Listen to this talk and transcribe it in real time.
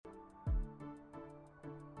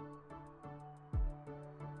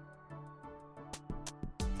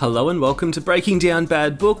Hello and welcome to Breaking Down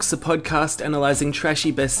Bad Books, a podcast analysing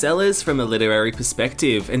trashy bestsellers from a literary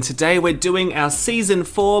perspective. And today we're doing our Season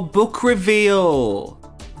 4 book reveal.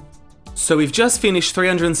 So we've just finished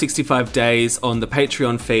 365 Days on the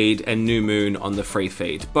Patreon feed and New Moon on the free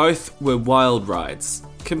feed. Both were wild rides.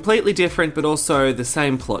 Completely different, but also the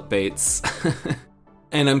same plot beats.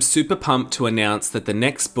 And I'm super pumped to announce that the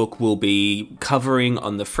next book we'll be covering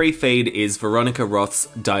on the free feed is Veronica Roth's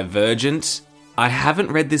Divergent. I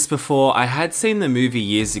haven't read this before. I had seen the movie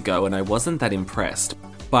years ago and I wasn't that impressed.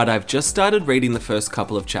 But I've just started reading the first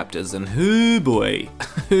couple of chapters and hoo boy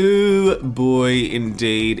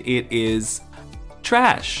indeed, it is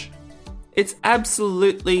trash. It's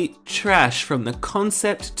absolutely trash from the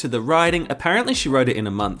concept to the writing. Apparently she wrote it in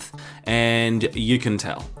a month and you can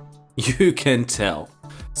tell. You can tell.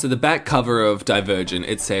 So the back cover of Divergent,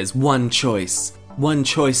 it says, one choice. One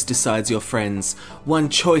choice decides your friends. One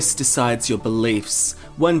choice decides your beliefs.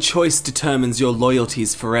 One choice determines your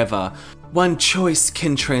loyalties forever. One choice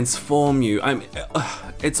can transform you.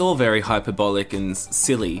 It's all very hyperbolic and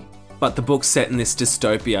silly. But the book's set in this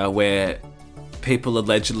dystopia where people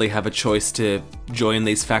allegedly have a choice to join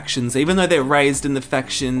these factions, even though they're raised in the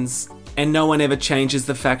factions, and no one ever changes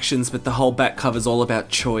the factions, but the whole back cover's all about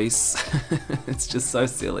choice. It's just so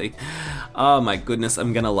silly. Oh my goodness,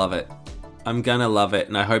 I'm gonna love it. I'm gonna love it,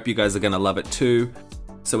 and I hope you guys are gonna love it too.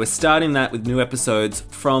 So we're starting that with new episodes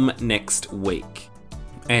from next week.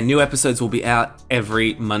 And new episodes will be out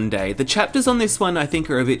every Monday. The chapters on this one I think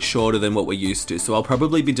are a bit shorter than what we're used to, so I'll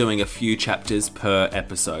probably be doing a few chapters per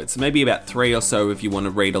episode. So maybe about 3 or so if you want to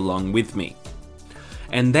read along with me.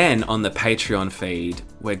 And then on the Patreon feed,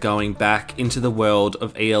 we're going back into the world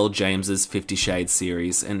of E.L. James's 50 Shades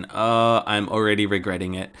series, and I'm already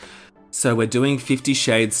regretting it. So we're doing 50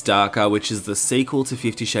 Shades Darker, which is the sequel to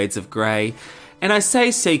 50 Shades of Grey. And I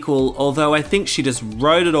say sequel, although I think she just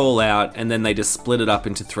wrote it all out and then they just split it up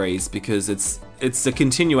into 3s because it's a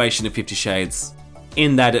continuation of 50 Shades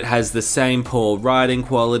in that it has the same poor writing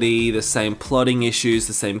quality, the same plotting issues,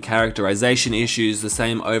 the same characterization issues, the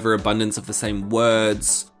same overabundance of the same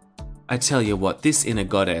words. I tell you what, this inner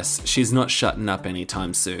goddess, she's not shutting up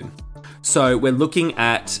anytime soon. So we're looking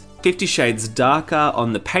at 50 Shades Darker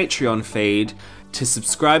on the Patreon feed. To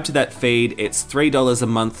subscribe to that feed, it's $3 a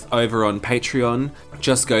month over on Patreon.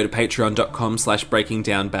 Just go to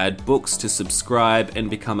patreon.com/breakingdownbadbooks to subscribe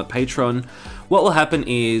and become a patron. What will happen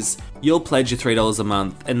is you'll pledge your $3 a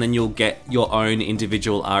month and then you'll get your own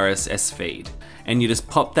individual RSS feed. And you just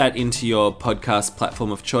pop that into your podcast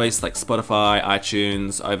platform of choice like Spotify,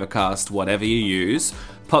 iTunes, Overcast, whatever you use.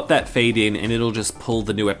 Pop that feed in and it'll just pull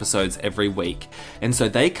the new episodes every week. And so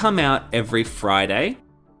they come out every Friday.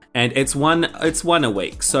 And it's one a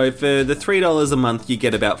week. So for the $3 a month, you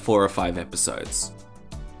get about 4 or 5 episodes.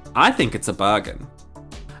 I think it's a bargain.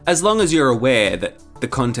 As long as you're aware that the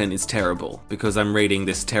content is terrible, because I'm reading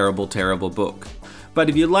this terrible, terrible book. But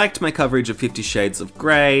if you liked my coverage of 50 Shades of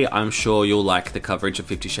Grey, I'm sure you'll like the coverage of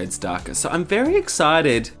 50 Shades Darker. So I'm very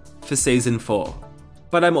excited for Season 4.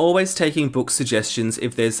 But I'm always taking book suggestions.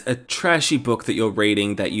 If there's a trashy book that you're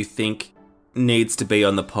reading that you think needs to be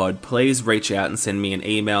on the pod, please reach out and send me an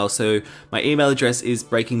email. So my email address is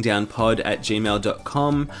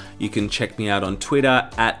breakingdownpod@gmail.com. You can check me out on Twitter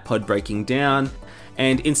 @podbreakingdown,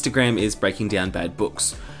 and Instagram is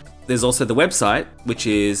breakingdownbadbooks. There's also the website, which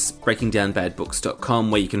is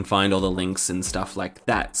breakingdownbadbooks.com, where you can find all the links and stuff like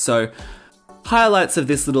that. So highlights of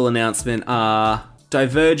this little announcement are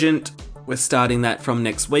Divergent. We're starting that from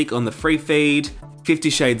next week on the free feed.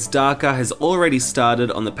 50 Shades Darker has already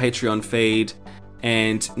started on the Patreon feed,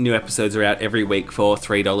 and new episodes are out every week for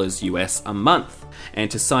 $3 US a month.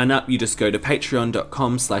 And to sign up, you just go to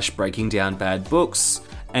patreon.com/breakingdownbadbooks.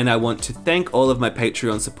 And I want to thank all of my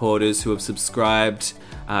Patreon supporters who have subscribed.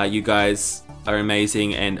 You guys are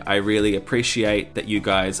amazing, and I really appreciate that you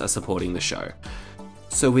guys are supporting the show.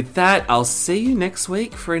 So with that, I'll see you next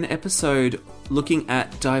week for an episode looking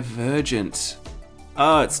at Divergent.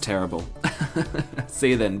 Oh, it's terrible.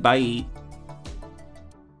 See you then. Bye.